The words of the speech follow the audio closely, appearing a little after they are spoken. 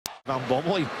Van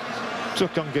Bommel, he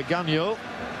took on Gaganyo,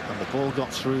 and the ball got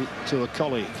through to a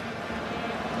colleague,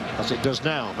 as it does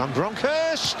now. Van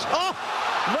Bronckhorst! Oh!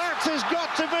 That has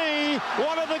got to be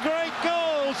one of the great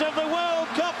goals of the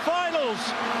World Cup finals.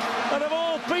 And of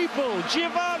all people,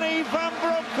 Giovanni Van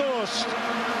Bronckhorst,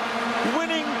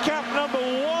 winning cap number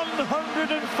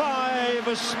 105,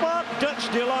 a smart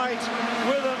Dutch delight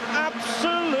with an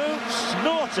absolute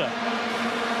snorter.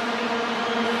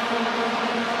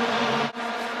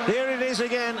 Here it is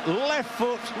again, left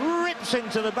foot rips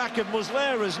into the back of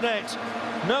Muslera's net.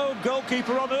 No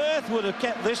goalkeeper on earth would have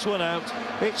kept this one out.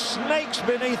 It snakes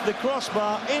beneath the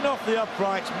crossbar, in off the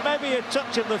upright, maybe a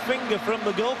touch of the finger from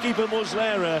the goalkeeper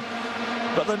Muslera.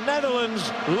 But the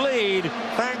Netherlands lead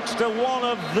thanks to one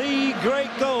of the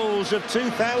great goals of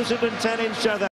 2010 in South Africa.